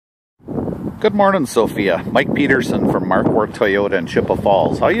Good morning, Sophia. Mike Peterson from Markworth Toyota in Chippewa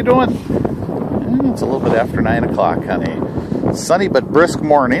Falls. How you doing? It's a little bit after 9 o'clock on a sunny but brisk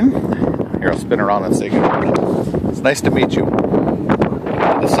morning. Here, I'll spin around and say good morning. It's nice to meet you. I'm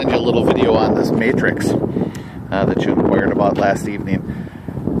going to send you a little video on this Matrix that you inquired about last evening.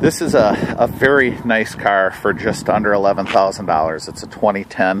 This is a very nice car for just under $11,000. It's a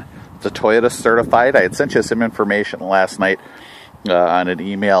 2010. It's a Toyota certified. I had sent you some information last night on an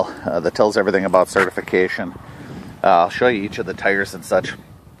email that tells everything about certification. I'll show you each of the tires and such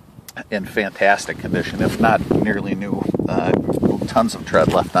in fantastic condition, if not nearly new. Tons of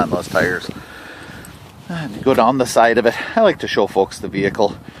tread left on those tires. And go down the side of it. I like to show folks the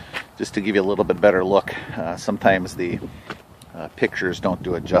vehicle just to give you a little bit better look. Sometimes the pictures don't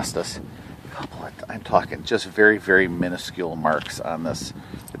do it justice. I'm talking just very, very minuscule marks on this.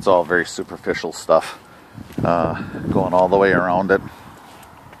 It's all very superficial stuff. Going all the way around it.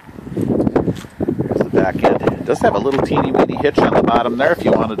 Here's the back end. It does have a little teeny weeny hitch on the bottom there if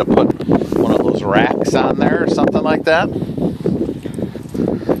you wanted to put one of those racks on there or something like that.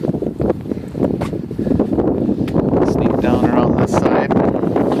 Sneak down around this side.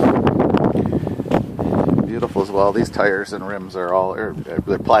 Beautiful as well. These tires and rims are all,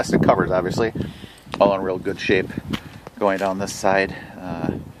 they're plastic covers obviously, all in real good shape. Going down this side.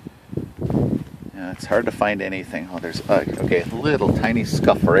 It's hard to find anything. Oh, there's okay, a little tiny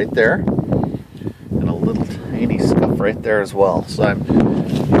scuff right there, and a little tiny scuff right there as well. So I'm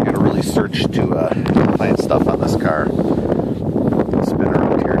gonna really search to find stuff on this car. Spin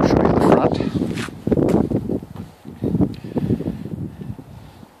around here and show you the front.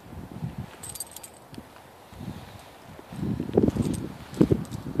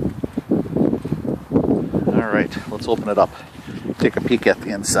 All right, let's open it up. Take a peek at the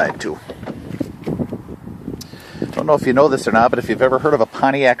inside too. I don't know if you know this or not, but if you've ever heard of a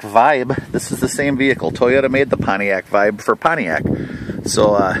Pontiac Vibe, this is the same vehicle. Toyota made the Pontiac Vibe for Pontiac.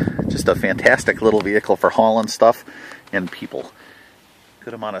 So just a fantastic little vehicle for hauling stuff and people.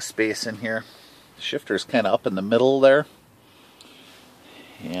 Good amount of space in here. The shifter's kind of up in the middle there.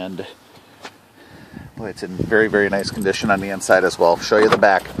 And boy, it's in very, very nice condition on the inside as well. I'll show you the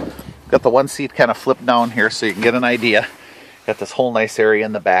back. Got the one seat kind of flipped down here so you can get an idea. Got this whole nice area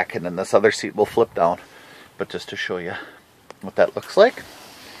in the back, and then this other seat will flip down. But just to show you what that looks like,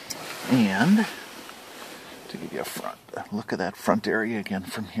 and to give you a look at that front area again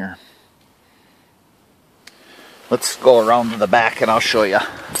from here. Let's go around to the back and I'll show you.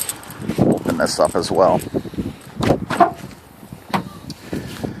 Open this up as well.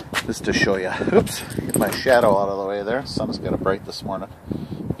 Just to show you. Oops, get my shadow out of the way there. Sun's got it bright this morning.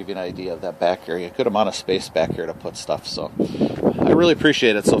 Give you an idea of that back area. Good amount of space back here to put stuff. So I really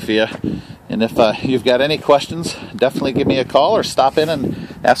appreciate it, Sophia. And if you've got any questions, definitely give me a call or stop in and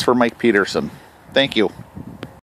ask for Mike Peterson. Thank you.